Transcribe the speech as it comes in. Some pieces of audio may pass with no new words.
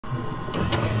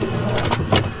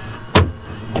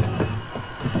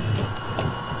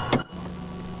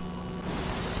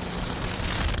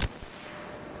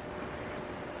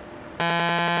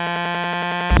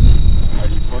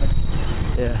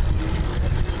Yeah.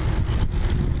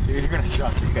 Dude, you're gonna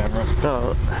shock the camera.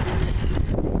 No.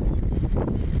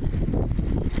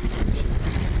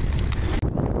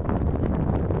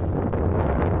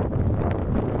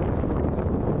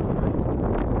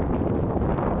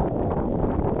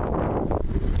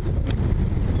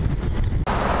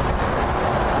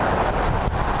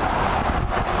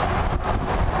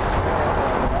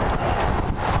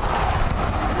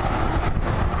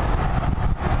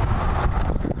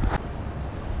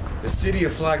 The city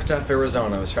of Flagstaff,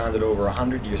 Arizona was founded over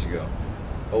 100 years ago,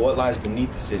 but what lies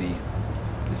beneath the city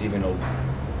is even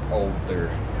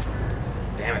older.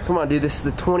 Damn it. Come on, dude, this is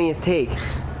the 20th take.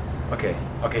 Okay,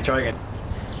 try again.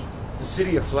 The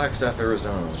city of Flagstaff,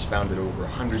 Arizona was founded over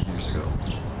 100 years ago,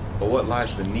 but what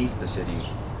lies beneath the city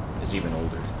is even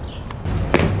older.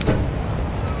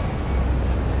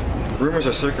 Rumors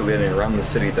are circulating around the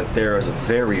city that there is a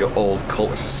very old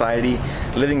cult society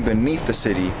living beneath the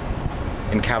city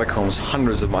in catacombs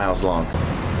hundreds of miles long.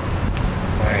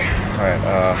 Alright,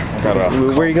 I gotta...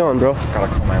 Where are you going, bro? Gotta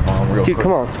call my mom real quick. Dude,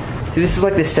 come on. Dude, this is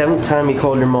like the 7th time you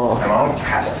called your mom. My mom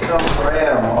has to know where I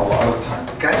am a lot of the time.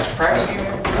 Guys, privacy,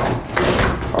 man.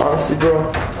 Honestly, bro.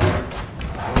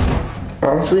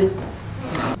 Honestly?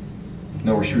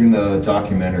 No, we're shooting the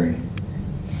documentary.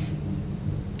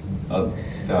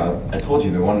 I told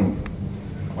you, the one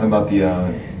about the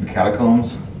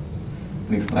catacombs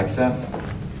beneath Flagstaff.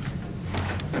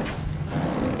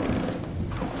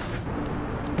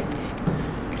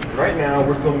 Right now,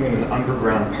 we're filming in an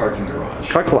underground parking garage.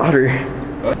 Talk louder.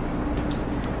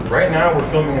 Right now, we're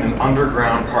filming in an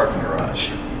underground parking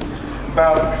garage,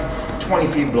 about 20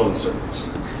 feet below the surface.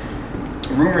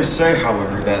 Rumors say,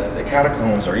 however, that the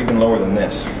catacombs are even lower than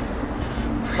this,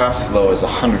 perhaps as low as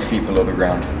 100 feet below the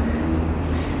ground.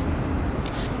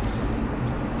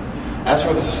 As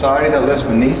for the society that lives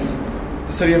beneath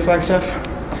the city of Flagstaff,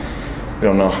 we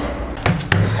don't know.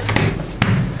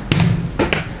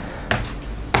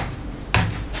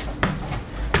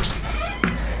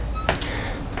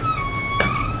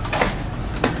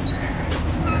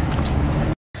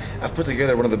 I've put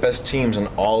together one of the best teams in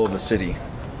all of the city.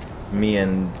 Me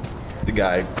and the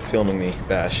guy filming me,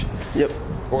 Bash. Yep.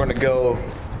 We're gonna go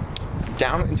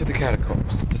down into the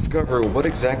catacombs, discover what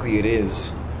exactly it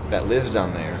is that lives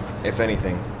down there, if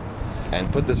anything,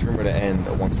 and put this rumor to end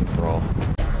once and for all.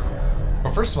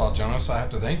 Well, first of all, Jonas, I have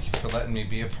to thank you for letting me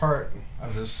be a part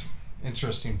of this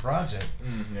interesting project.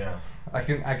 Yeah. I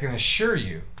can assure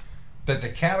you that the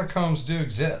catacombs do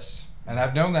exist, and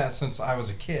I've known that since I was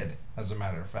a kid, as a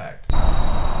matter of fact.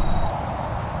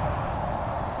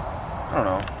 I don't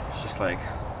know. It's just like,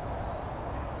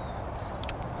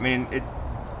 I mean, the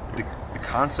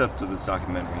concept of this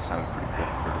documentary sounded pretty cool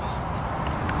at first,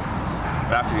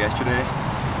 but after yesterday,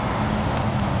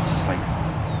 it's just like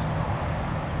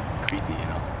creepy, you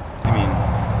know. I mean,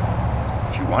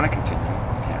 if you want to continue,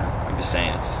 you can. I'm just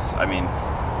saying, I mean,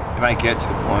 it might get to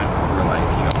the point where we're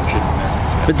like, you know, we shouldn't be messing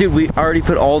this guy. But dude, we already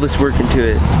put all this work into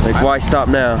it. Like, why stop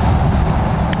now?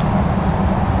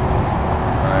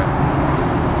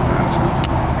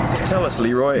 Tell us,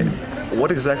 Leroy,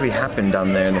 what exactly happened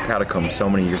down there in the catacombs so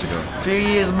many years ago? A few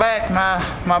years back,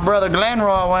 my brother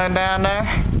Glenroy went down there,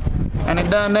 and he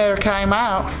done never came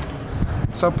out.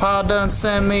 So Pa done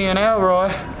sent me and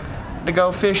Elroy to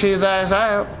go fish his ass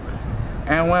out.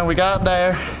 And when we got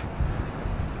there,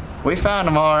 we found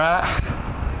him all right.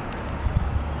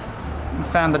 We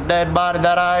found the dead body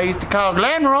that I used to call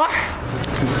Glenroy.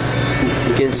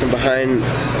 We're getting some behind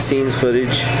the scenes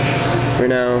footage. Right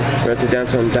now, we're at the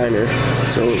downtown diner.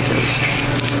 So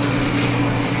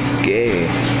gay.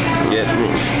 Yeah.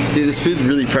 Dude, this food's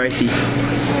really pricey.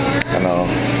 I know.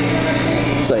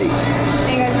 It's like... Are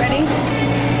you guys ready?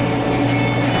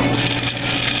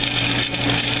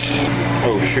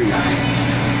 Oh shoot.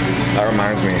 That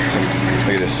reminds me.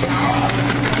 Look at this stuff.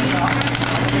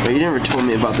 You never told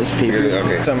me about this paper.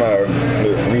 Okay. Some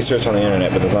research on the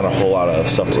internet, but there's not a whole lot of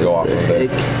stuff to go off of there.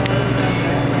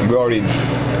 We already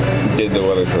did the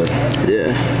Weatherford.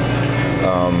 Yeah.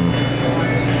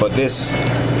 But this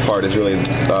part is really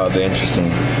the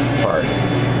interesting part.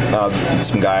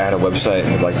 Some guy had a website and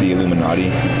it was like the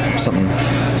Illuminati, some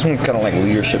kind of like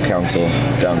leadership council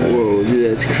down there. Whoa, dude,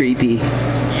 that's creepy.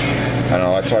 I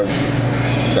know, that's why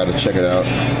I gotta check it out.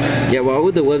 Yeah, why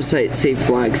would the website say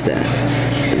Flagstaff?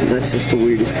 That's just the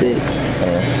weirdest thing.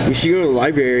 We should go to the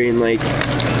library and like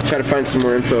try to find some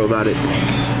more info about it.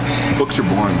 Books are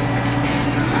boring.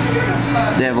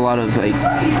 they have a lot of like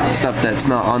stuff that's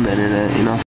not on the internet, you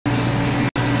know?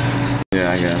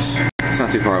 Yeah, I guess. It's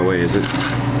not too far away, is it?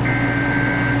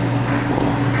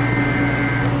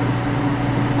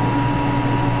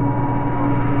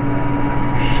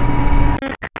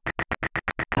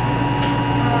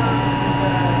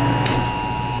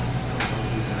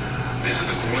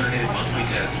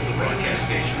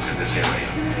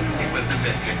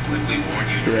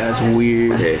 Yeah, it's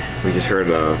weird. Okay, we just heard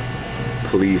a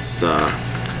police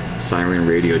siren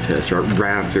radio test right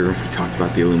after we talked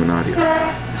about the Illuminati.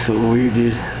 So weird,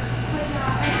 dude.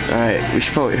 Alright, we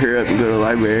should probably hurry up and go to the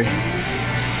library.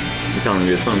 I'm telling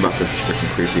you, something about this is freaking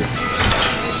creepy.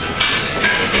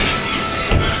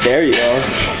 There you are.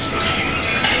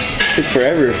 Took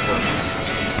forever.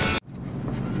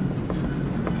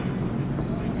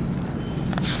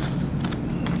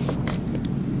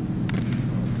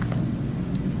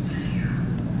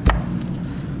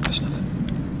 There's nothing.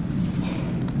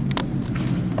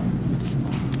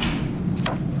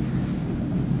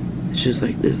 It's just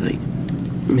like there's like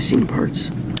missing parts.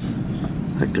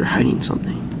 Like they're hiding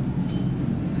something.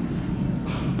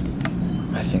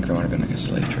 I think there might have been like a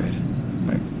slave trade.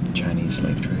 Like Chinese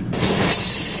slave trade.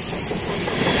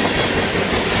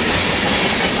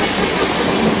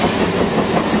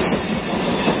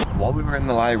 While we were in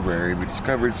the library, we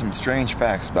discovered some strange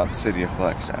facts about the city of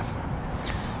Flagstaff.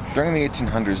 During the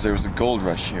 1800s, there was a gold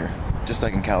rush here, just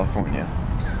like in California.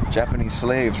 Japanese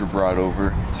slaves were brought over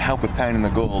to help with panning the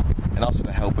gold, and also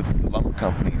to help with the lumber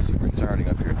companies who were starting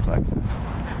up here in Flagstaff.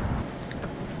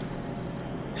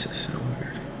 This is so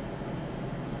weird.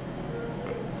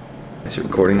 Is it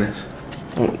recording this?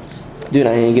 Dude,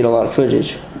 I didn't get a lot of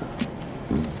footage.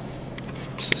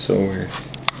 This is so weird.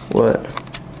 What?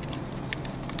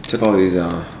 Took all these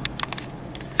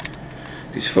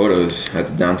photos at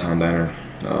the downtown diner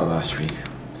last week.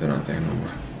 They're not there no more.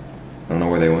 I don't know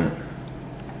where they went.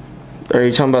 Are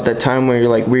you talking about that time where you're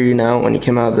like weirding out when you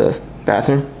came out of the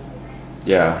bathroom?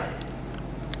 Yeah.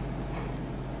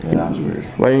 Yeah, that was weird.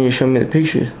 Why didn't you show me the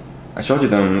pictures? I showed you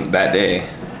them that day.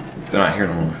 They're not here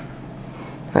no more.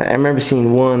 I remember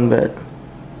seeing one, but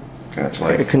That's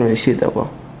I like, couldn't really see it that well.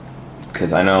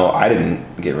 because I know I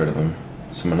didn't get rid of them.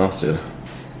 Someone else did.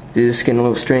 Dude, this is getting a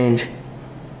little strange.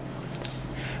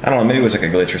 I don't know, maybe it was like a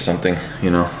glitch or something, you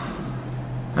know?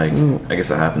 Like, I guess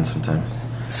that happens sometimes.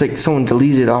 It's like someone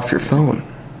deleted it off your phone.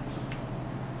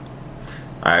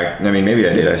 I mean, maybe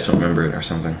I did, I just don't remember it or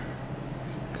something.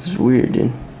 This is weird,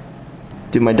 dude.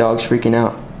 Dude, my dog's freaking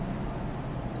out.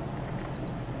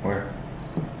 Where?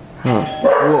 Huh.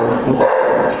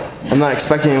 Whoa. I'm not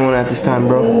expecting anyone at this time,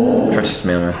 bro. Trust this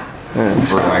man, man. Yeah.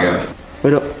 Where am I going?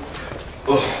 Wait up.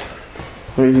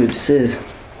 I wonder who this is.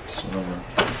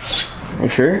 Are you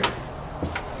sure?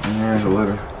 There's a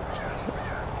letter.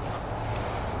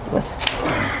 What?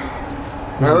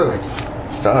 No, look,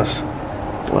 it's to us.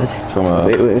 What? From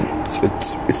wait.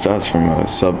 It's to us from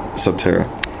Subterra.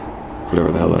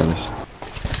 Whatever the hell that is.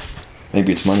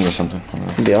 Maybe it's money or something.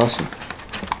 That'd be awesome.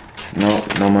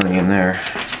 No money in there.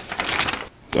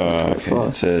 Okay,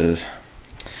 it says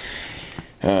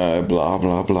blah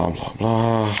blah blah blah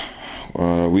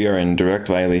blah. We are in direct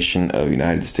violation of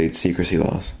United States secrecy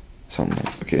laws. Something.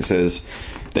 Okay, it says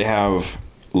they have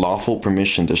lawful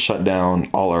permission to shut down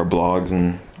all our blogs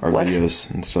and our videos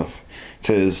and stuff. It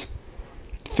says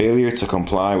failure to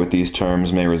comply with these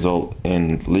terms may result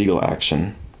in legal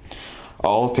action.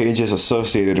 All pages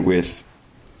associated with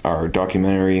our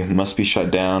documentary must be shut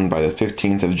down by the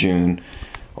 15th of June,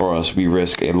 or else we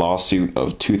risk a lawsuit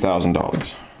of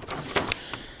 $2,000.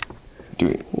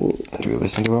 Do we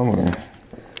listen to them, or?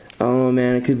 I don't know,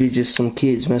 man. It could be just some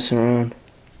kids messing around.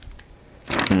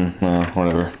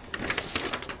 Whatever.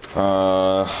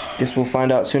 Guess we'll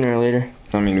find out sooner or later.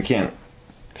 I mean, we can't.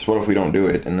 Because what if we don't do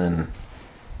it, and then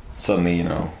suddenly, you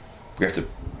know, we have to,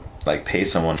 like, pay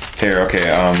someone. Here,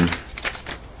 okay,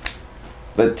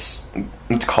 let's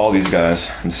call these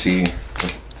guys and see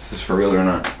if this is for real or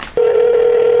not.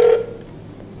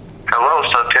 Hello,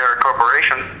 Subterra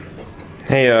Corporation.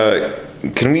 Hey,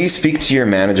 can we speak to your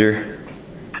manager?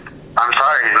 I'm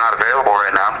sorry, he's not available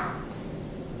right now.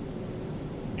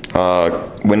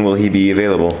 When will he be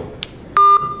available?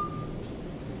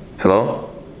 Hello?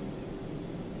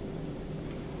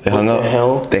 They hung up. What the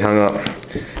hell? They hung up.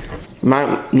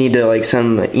 Might need to like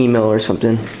send them an email or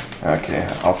something. Okay,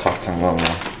 I'll talk to him. Well,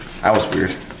 that was weird,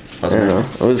 I wasn't don't know.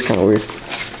 it? It was kind of weird.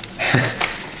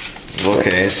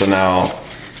 Okay, so now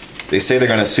they say they're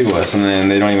gonna sue us, and then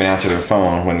they don't even answer their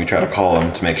phone when we try to call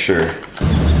them to make sure.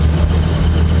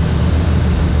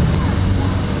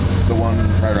 The one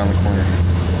right around the corner.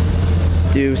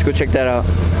 Dude, let's go check that out.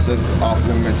 It says off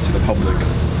limits to the public.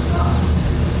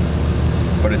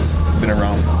 but it's been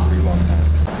around for a pretty long time.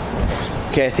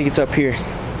 Okay, I think it's up here.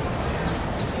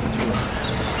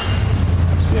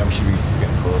 Yeah, we should be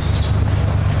getting close.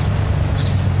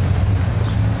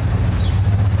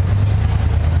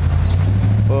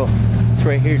 Whoa, it's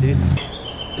right here, dude.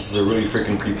 This is a really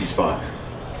freaking creepy spot.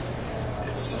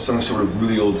 It's some sort of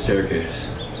really old staircase.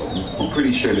 We're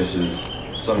pretty sure this is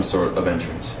some sort of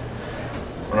entrance.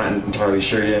 We're not entirely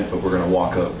sure yet, but we're gonna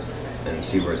walk up and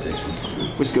see where it takes us.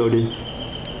 Let's go, dude.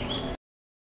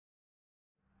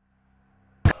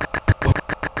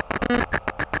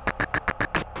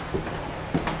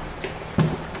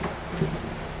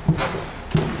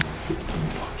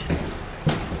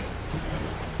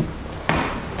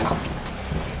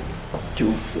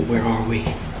 Dude, where are we?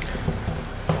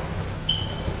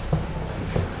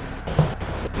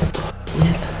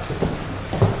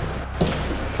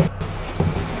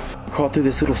 Crawl through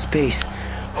this little space.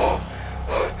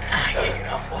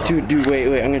 Dude, wait,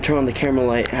 I'm gonna turn on the camera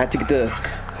light. I have to get the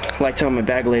lights on my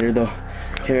bag later, though.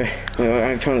 Here, wait, I'm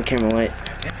gonna turn on the camera light.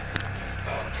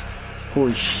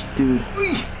 Holy sh, dude.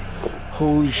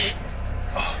 Holy sh.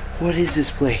 What is this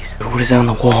place? What is that on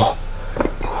the wall?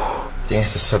 I think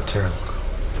it's a subterranean.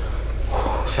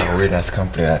 It's like a weird ass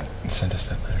company that sent us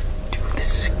that letter. Dude,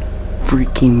 this is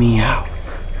freaking me out.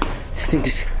 This thing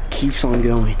just keeps on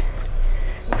going.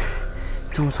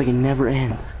 It's almost like it never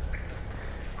ends.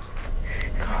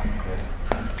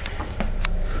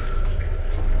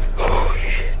 Oh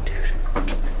shit, dude.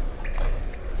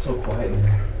 It's so quiet in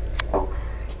here.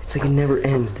 It's like it never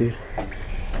ends, dude.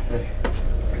 Hey.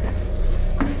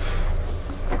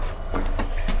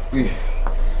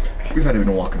 We've had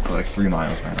been walking for like 3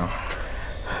 miles by now.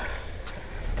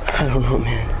 I don't know,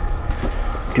 man.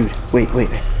 Dude, wait.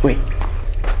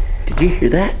 Did you hear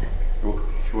that?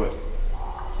 What?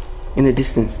 In the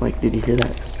distance, like, did you hear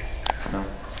that? No.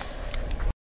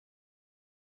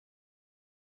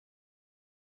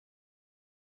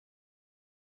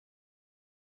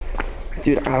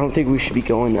 Dude, I don't think we should be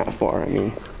going that far. I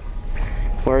mean,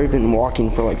 we've already been walking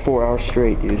for like 4 hours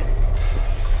straight, dude.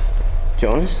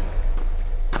 Jonas?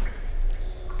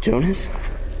 Jonas?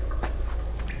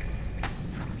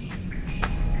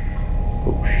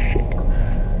 Oh shit.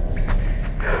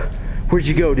 Where'd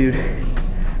you go, dude?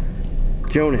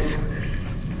 Jonas.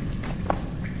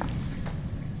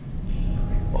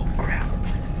 Oh crap.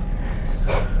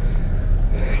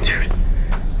 Dude.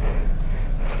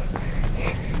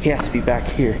 He has to be back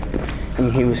here. I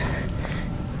mean, he was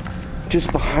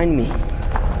just behind me.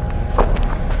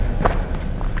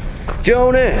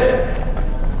 Jonas!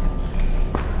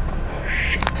 Oh,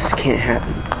 shit, this can't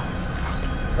happen.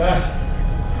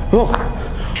 Oh!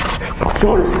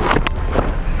 Jonas!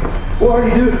 What are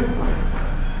you doing?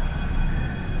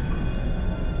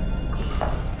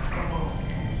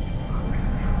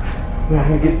 I'm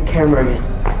gonna get the camera again.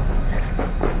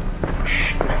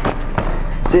 Shh.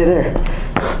 Stay there.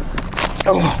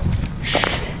 Oh.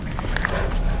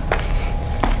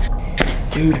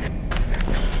 Dude.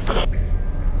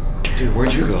 Dude,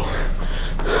 where'd you go?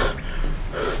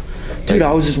 Dude,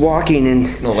 I was just walking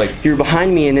and No, like, you were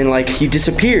behind me and then like you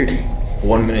disappeared.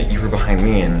 1 minute you were behind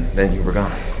me and then you were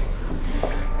gone.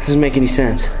 Doesn't make any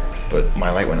sense. But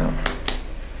my light went out.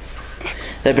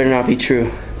 That better not be true.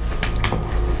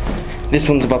 This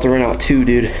one's about to run out too,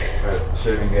 dude. Alright, let's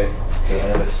see if we can get to the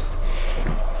end of this.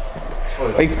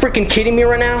 Are you freaking kidding me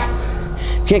right now?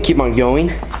 You can't keep on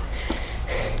going.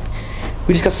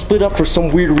 We just got split up for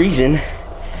some weird reason.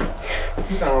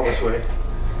 We've gone all this way.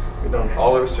 We've done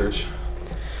all our research.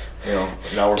 You know,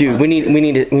 now we're Dude, fine. we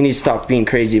need to stop being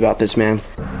crazy about this, man.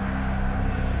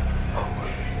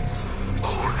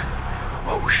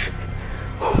 Oh shit.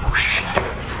 Oh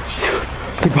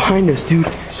shit. They're behind us, dude.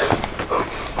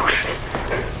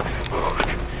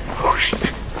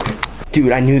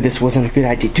 Dude, I knew this wasn't a good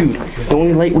idea. Dude, the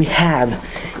only light we have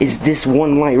is this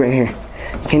one light right here.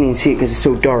 You can't even see it because it's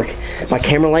so dark. My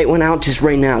camera light went out just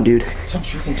right now, dude. Stop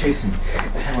freaking chasing us.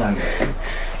 Get the hell out of here.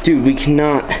 Dude, we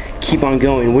cannot keep on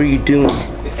going. What are you doing?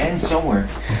 It ends somewhere.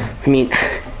 I mean,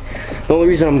 the only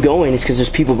reason I'm going is because there's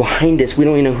people behind us. We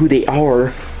don't even know who they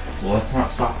are. Well, let's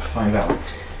not stop to find out.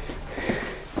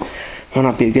 Might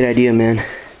not be a good idea, man.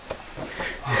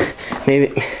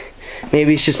 Maybe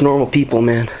it's just normal people,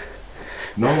 man.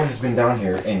 No one has been down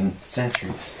here in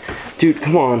centuries. Dude,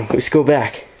 come on. Let's go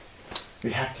back.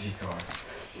 We have to keep going.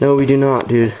 No, we do not,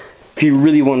 dude. If you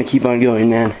really want to keep on going,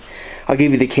 man, I'll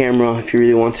give you the camera if you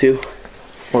really want to.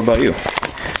 What about you?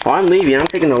 Oh, I'm leaving. I'm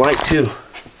taking the light, too.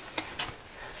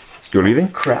 You're leaving?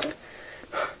 Crap.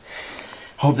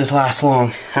 Hope this lasts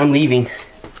long. I'm leaving.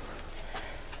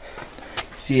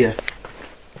 See ya.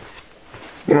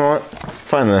 You know what?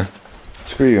 Fine then.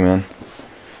 Screw you, man.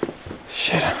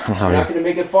 Shit, I don't You're have not any. gonna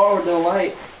make it forward, no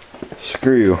light.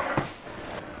 Screw you.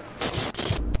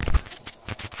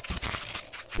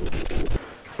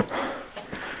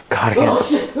 God, I can't. Oh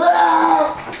shit!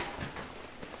 Ah!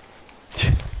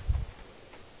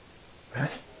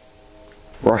 What?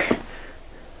 Roy.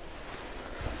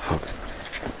 Okay.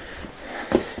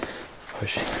 Oh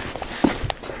shit.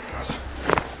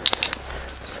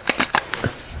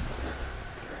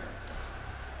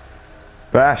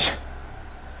 Bash.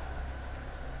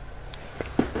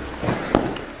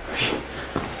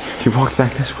 He walked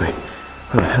back this way.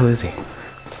 Where the hell is he?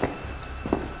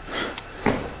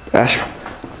 Ash,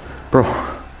 bro,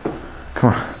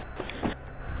 come on.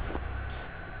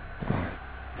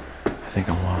 I think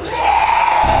I'm lost.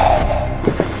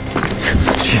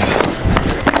 Jesus.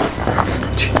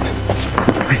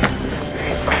 Wait.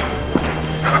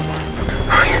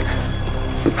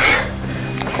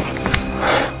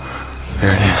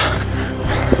 There it is.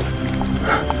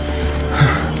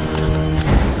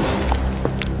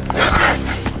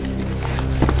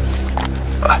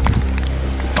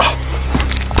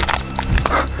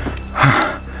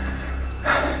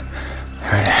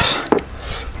 There it is.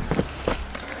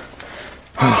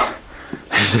 Oh,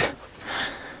 there's it.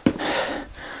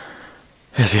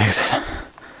 There's the exit.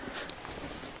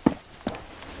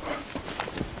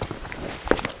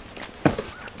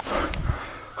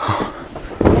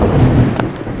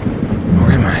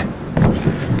 Where am I?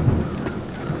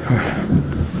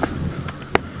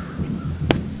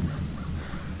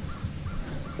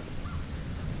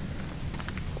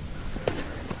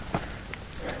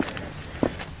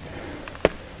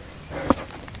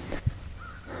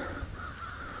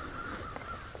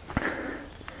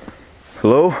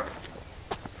 Hello?